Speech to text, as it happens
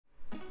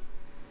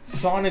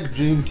Sonic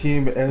Dream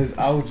Team is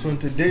out, so in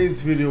today's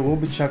video we'll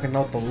be checking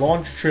out the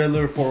launch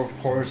trailer for, of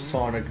course,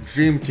 Sonic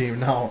Dream Team.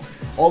 Now,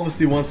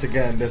 obviously, once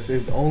again, this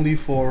is only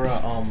for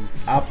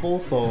Apple,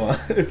 so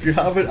if you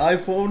have an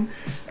iPhone,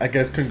 I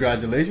guess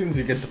congratulations,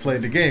 you get to play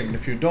the game. And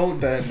if you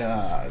don't, then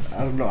I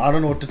don't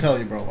know what to tell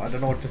you, bro. I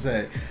don't know what to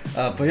say.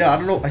 But yeah, I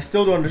don't know. I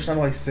still don't understand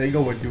why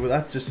Sega would do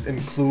that. Just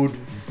include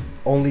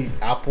only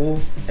Apple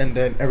and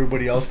then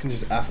everybody else can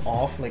just F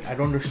off. Like, I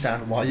don't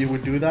understand why you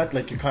would do that.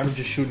 Like, you're kind of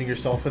just shooting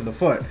yourself in the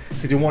foot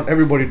because you want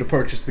everybody to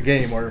purchase the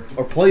game or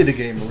play the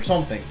game or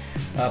something.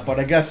 But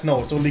I guess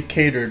no, it's only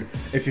catered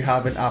if you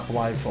have an Apple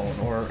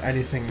iPhone or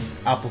anything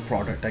Apple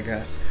product, I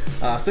guess.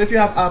 So if you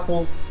have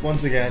Apple,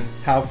 once again,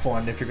 have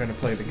fun if you're going to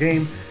play the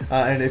game.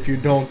 And if you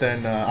don't,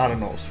 then I don't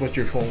know, switch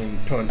your phone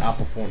to an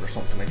Apple phone or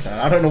something like that.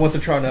 I don't know what they're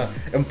trying to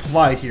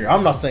imply here.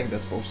 I'm not saying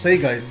this, bro.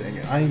 Sega is saying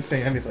it. I ain't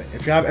saying anything.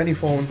 If you have any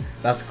phone,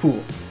 that's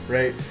cool,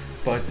 right?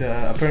 But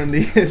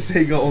apparently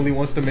Sega only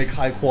wants to make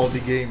high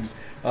quality games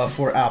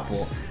for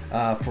Apple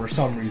for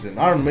some reason.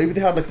 I don't know, maybe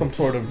they had like some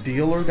sort of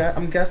deal or that,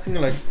 I'm guessing,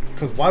 like,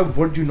 because why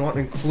would you not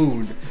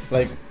include,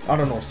 like, I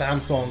don't know,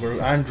 Samsung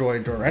or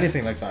Android or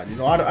anything like that, you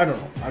know? I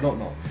don't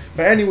know.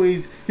 But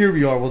anyways, here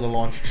we are with the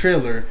launch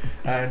trailer,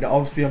 and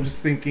obviously I'm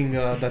just thinking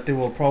that they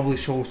will probably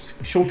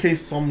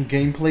showcase some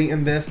gameplay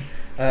in this,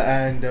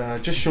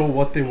 and just show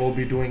what they will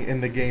be doing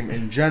in the game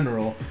in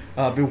general.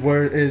 But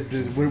where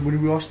we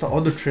watched the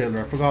other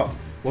trailer, I forgot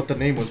what the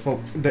name was, but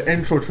the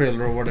intro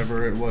trailer or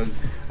whatever it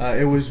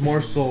was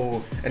more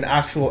so an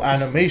actual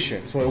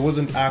animation. So it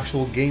wasn't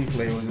actual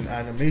gameplay, it was an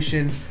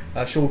animation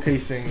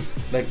showcasing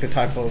like the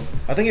type of,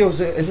 I think it was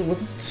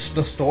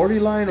the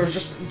storyline or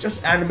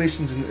just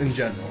animations in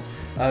general,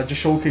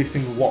 just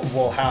showcasing what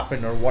will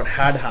happen or what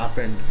had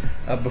happened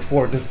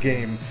before this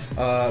game,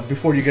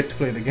 before you get to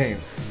play the game,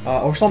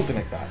 or something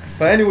like that.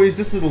 But anyways,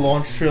 this is the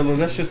launch trailer.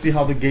 Let's just see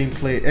how the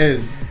gameplay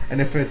is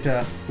and if it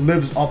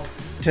lives up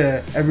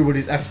to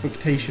everybody's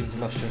expectations,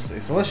 let's just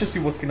say. So let's just see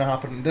what's gonna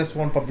happen in this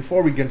one. But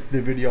before we get into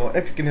the video,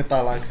 if you can hit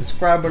that like,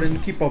 subscribe button,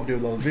 keep up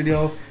with the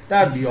video,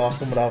 that'd be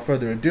awesome. Without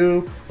further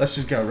ado, let's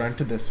just get right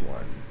into this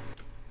one.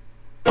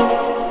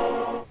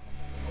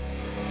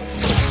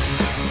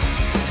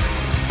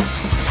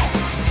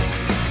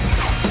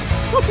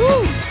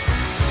 Woohoo!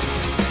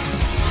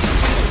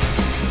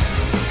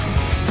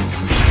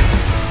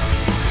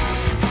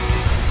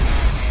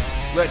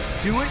 Let's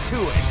do it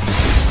to it.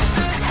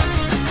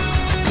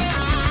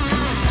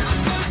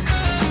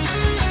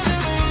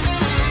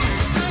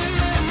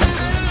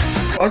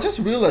 I just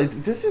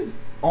realized this is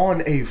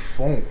on a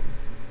phone.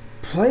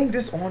 Playing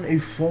this on a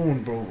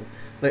phone, bro.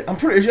 Like, I'm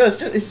pretty sure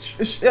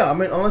it's yeah, I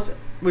mean, unless,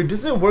 wait,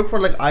 does it work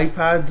for like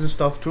iPads and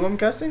stuff too, I'm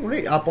guessing,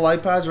 right? Apple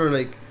iPads, or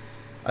like,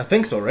 I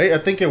think so, right? I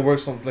think it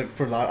works on, like,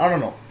 for that. I don't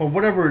know. But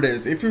whatever it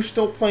is, if you're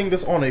still playing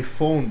this on a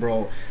phone,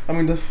 bro, I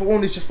mean, the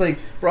phone is just like,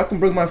 bro, I can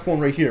bring my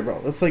phone right here,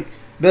 bro. It's like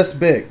this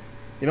big.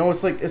 You know,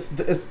 it's like, it's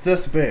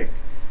this big.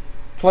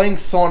 Playing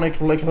Sonic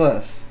like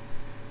this.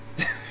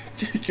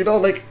 You know,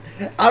 like,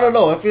 I don't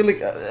know, I feel like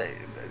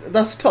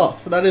that's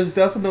tough. That is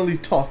definitely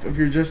tough if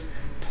you're just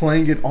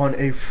playing it on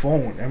a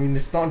phone. I mean,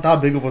 it's not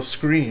that big of a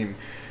screen,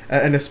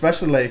 and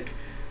especially like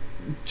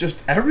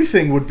just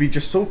everything would be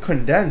just so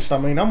condensed. I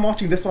mean, I'm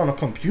watching this on a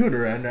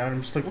computer and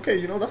I'm just like, okay,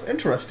 you know, that's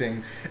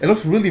interesting. It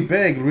looks really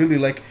big, really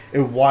like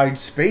a wide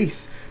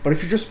space, but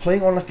if you're just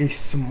playing on like a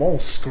small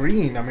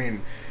screen, I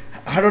mean,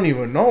 I don't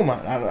even know,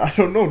 man. I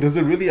don't know. Does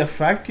it really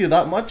affect you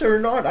that much or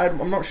not?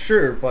 I'm not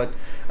sure, but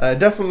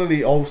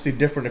definitely obviously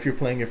different if you're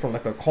playing it from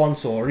like a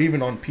console or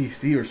even on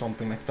PC or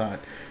something like that.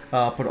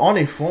 But on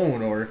a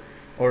phone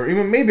or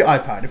even maybe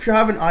iPad. If you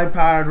have an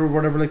iPad or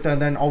whatever like that,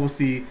 then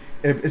obviously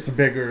it's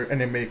bigger and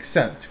it makes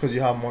sense because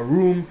you have more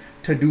room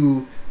to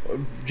do,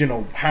 you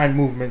know, hand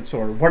movements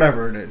or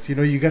whatever it is. You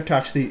know, you get to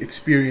actually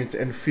experience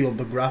and feel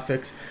the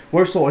graphics.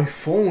 Whereas so a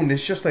phone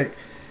is just like,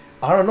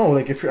 I don't know,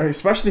 like if you're,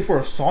 especially for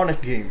a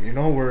Sonic game, you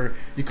know, where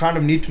you kind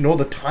of need to know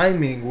the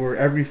timing where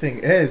everything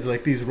is,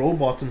 like these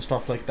robots and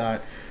stuff like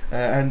that,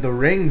 and the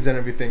rings and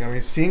everything. I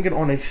mean, seeing it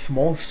on a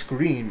small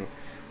screen,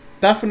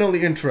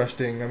 definitely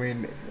interesting. I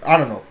mean, I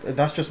don't know,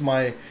 that's just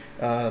my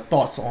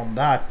thoughts on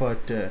that, but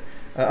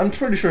I'm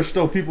pretty sure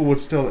still people would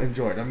still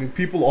enjoy it. I mean,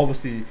 people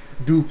obviously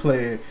do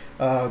play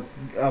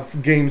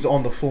games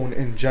on the phone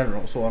in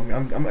general, so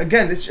I'm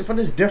again, but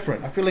it's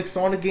different. I feel like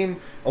Sonic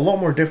game a lot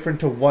more different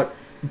to what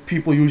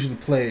people usually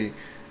play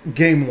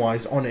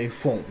game-wise on a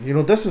phone. You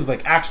know, this is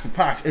like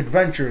action-packed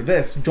adventure,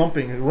 this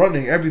jumping,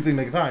 running, everything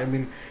like that. I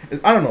mean,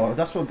 I don't know.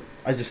 That's what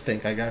I just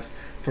think, I guess,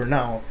 for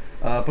now.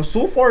 But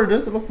so far, it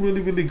does look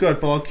really, really good.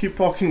 But I'll keep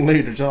talking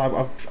later.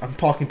 I'm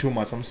talking too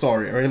much. I'm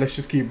sorry. All right, let's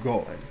just keep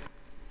going.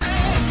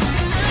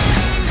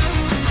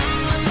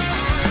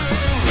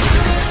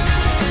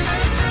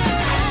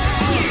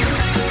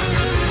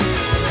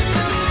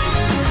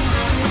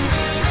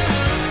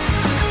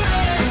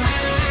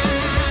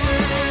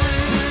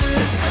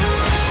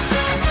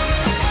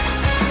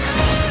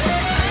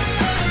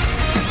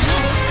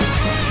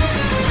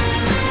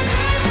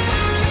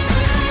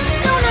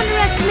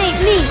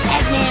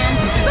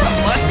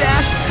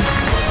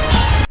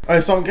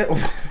 Alright, so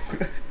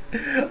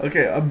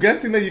okay, I'm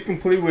guessing that you can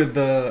play with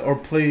or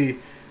play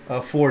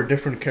 4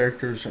 different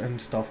characters and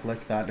stuff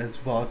like that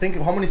as well. I think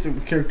how many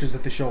characters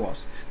did they show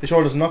us? They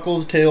showed us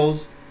Knuckles,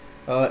 Tails,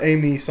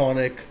 Amy,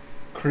 Sonic,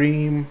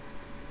 Cream,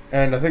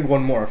 and I think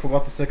one more. I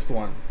forgot the 6th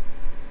one.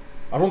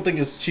 I don't think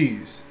it's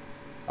Cheese.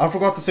 I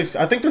forgot the 6th.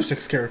 I think there's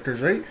 6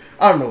 characters, right?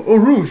 I don't know. Oh,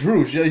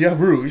 Rouge. Yeah, you have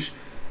Rouge.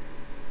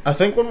 I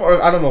think one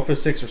more. I don't know if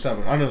it's 6 or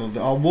 7. I don't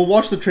know. We'll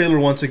watch the trailer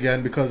once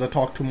again because I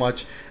talked too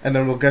much, and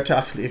then we'll get to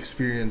actually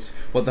experience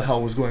what the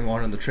hell was going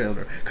on in the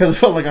trailer. Because I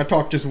felt like I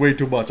talked just way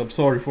too much. I'm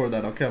sorry for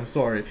that. Okay, I'm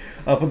sorry.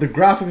 But the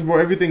graphics, bro,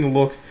 everything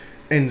looks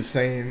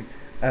insane.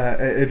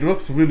 It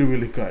looks really,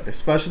 really good,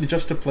 especially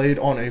just to play it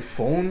on a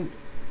phone.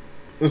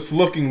 It's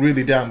looking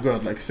really damn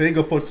good. Like,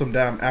 Sega put some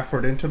damn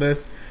effort into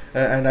this,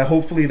 and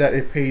hopefully that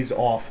it pays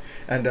off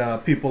and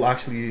people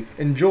actually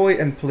enjoy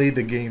and play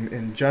the game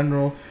in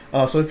general.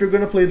 So if you're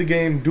gonna play the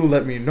game, do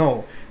let me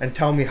know and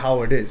tell me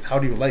how it is. How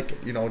do you like it?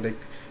 You know, like,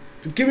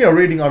 give me a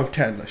rating out of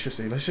 10. Let's just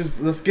say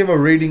let's give a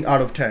rating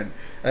out of 10.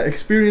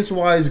 Experience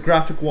wise,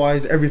 graphic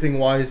wise, everything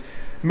wise.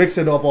 Mix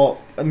it all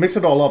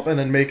up, and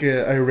then make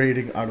a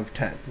rating out of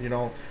 10. You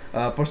know.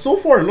 But so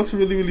far it looks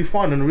really, really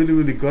fun and really,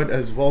 really good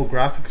as well,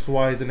 graphics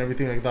wise and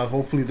everything like that.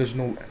 Hopefully there's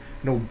no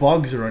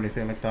bugs or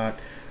anything like that.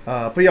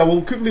 But yeah,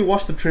 we'll quickly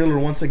watch the trailer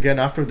once again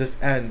after this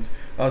ends,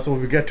 so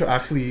we get to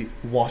actually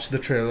watch the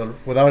trailer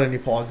without any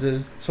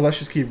pauses. So let's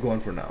just keep going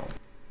for now.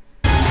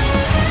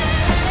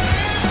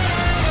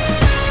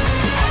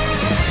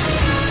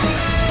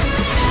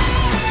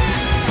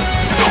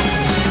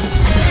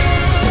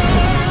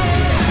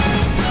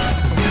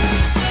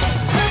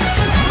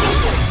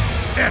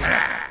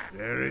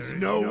 There is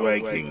no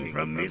waking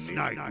from this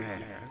nightmare.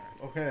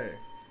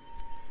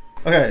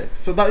 Okay,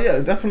 so that, yeah,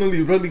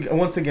 definitely, really,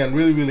 once again,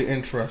 really, really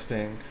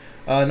interesting.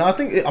 Now I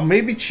think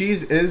maybe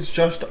Cheese is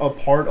just a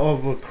part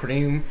of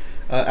Cream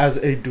as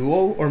a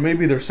duo, or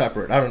maybe they're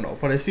separate. I don't know,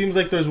 but it seems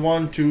like there's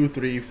 1, 2,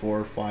 3,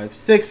 4, 5,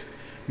 6,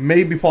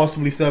 maybe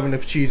possibly 7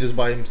 if Cheese is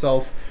by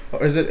himself,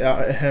 or is it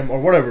him,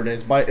 or whatever it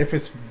is, if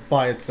it's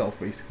by itself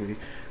basically.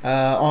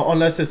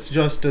 Unless it's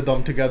just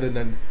them together,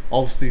 then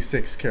obviously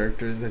 6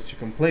 characters that you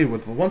can play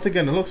with. But once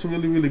again, it looks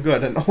really, really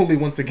good, and only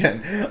once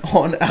again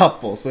on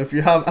Apple. So if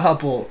you have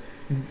Apple,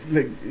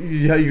 like,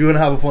 yeah, you're gonna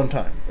have a fun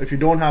time. If you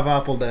don't have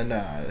Apple, then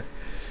I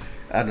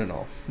don't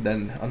know.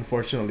 Then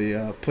unfortunately,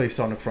 play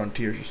Sonic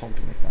Frontiers or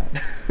something like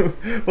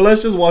that. But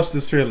let's just watch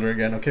this trailer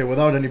again, okay,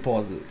 without any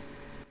pauses.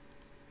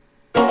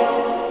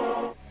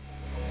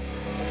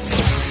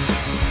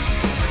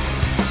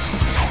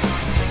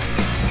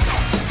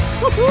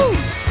 Woohoo!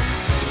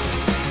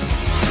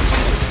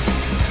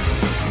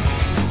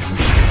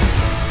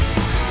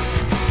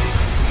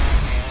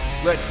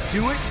 Let's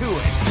do it to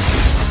it.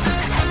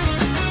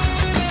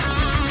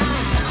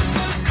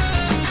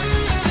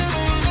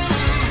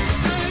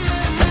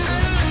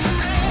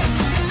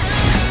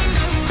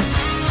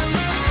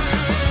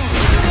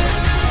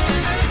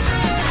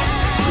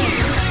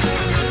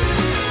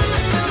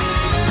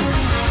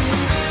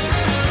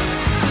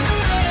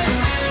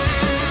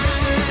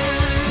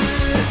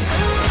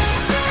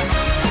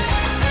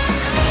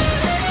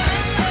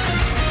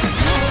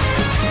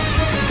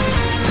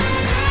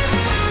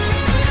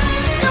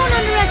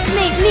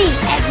 Me,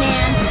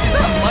 Eggman.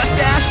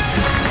 Mustache?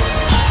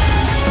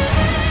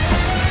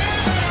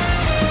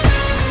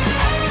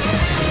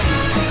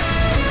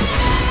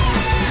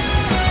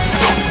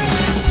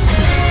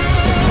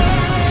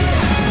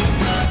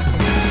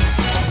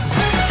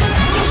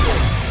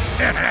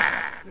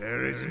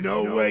 There is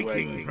no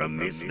waking from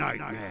this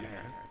nightmare.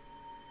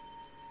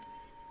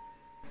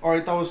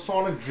 Alright, that was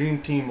Sonic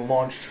Dream Team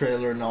launch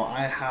trailer. Now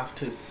I have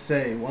to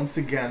say, once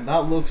again,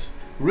 that looks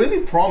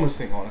really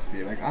promising,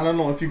 honestly. Like, I don't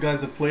know if you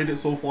guys have played it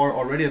so far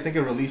already. I think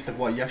it released like,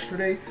 what,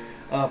 yesterday?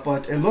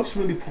 But it looks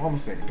really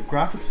promising. The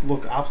graphics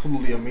look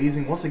absolutely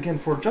amazing. Once again,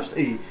 for just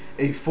a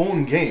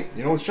phone game,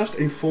 you know, it's just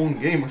a phone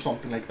game or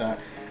something like that.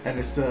 And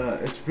it's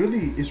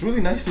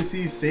really nice to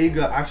see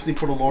Sega actually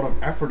put a lot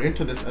of effort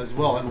into this as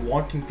well, and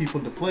wanting people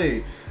to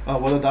play,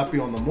 whether that be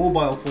on the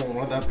mobile phone,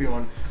 whether that be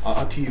on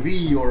a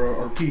TV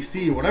or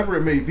PC, or whatever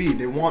it may be.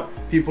 They want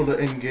people to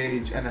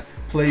engage and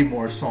play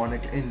more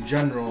Sonic in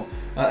general.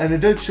 And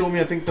it did show me,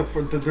 I think,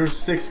 there's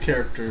 6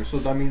 characters, so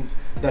that means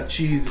that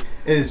Cheese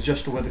is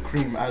just with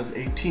Cream as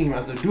a team,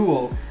 as a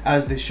duo,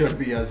 as they should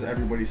be, as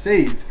everybody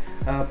says.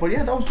 But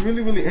yeah, that was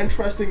really, really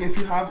interesting. If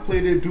you have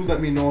played it, do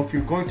let me know. If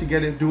you're going to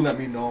get it, do let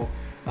me know.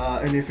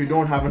 And if you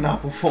don't have an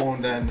Apple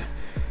phone, then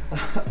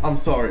I'm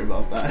sorry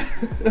about that.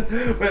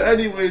 But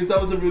anyways,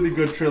 that was a really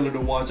good trailer to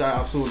watch. I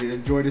absolutely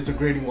enjoyed it. So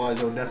grading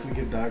wise, I would definitely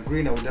give that a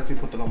green. I would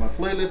definitely put that on my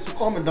playlist. So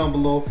comment down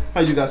below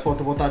how you guys felt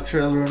about that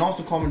trailer, and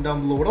also comment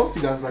down below what else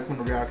you guys like me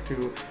to react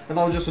to. And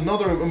that was just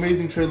another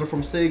amazing trailer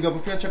from Sega. But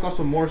if you want to check out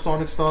some more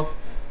Sonic stuff,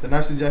 then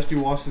I suggest you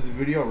watch this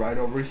video right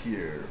over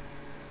here.